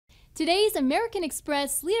Today's American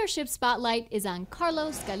Express Leadership Spotlight is on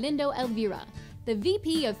Carlos Galindo-Elvira, the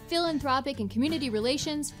VP of Philanthropic and Community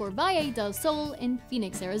Relations for Valle del Sol in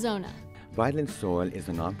Phoenix, Arizona. Valle del Sol is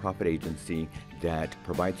a nonprofit agency that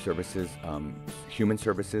provides services, human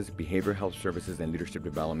services, behavioral health services, and leadership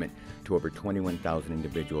development to over 21,000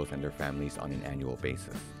 individuals and their families on an annual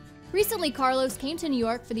basis. Recently, Carlos came to New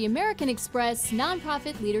York for the American Express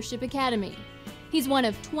Nonprofit Leadership Academy. He's one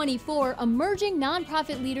of 24 emerging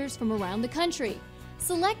nonprofit leaders from around the country,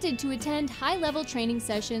 selected to attend high-level training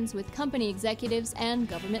sessions with company executives and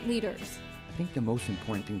government leaders. I think the most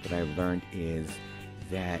important thing that I've learned is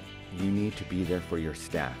that you need to be there for your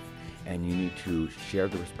staff, and you need to share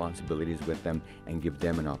the responsibilities with them and give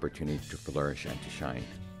them an opportunity to flourish and to shine.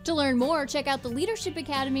 To learn more, check out the Leadership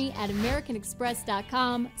Academy at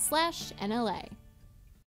americanexpress.com/NLA.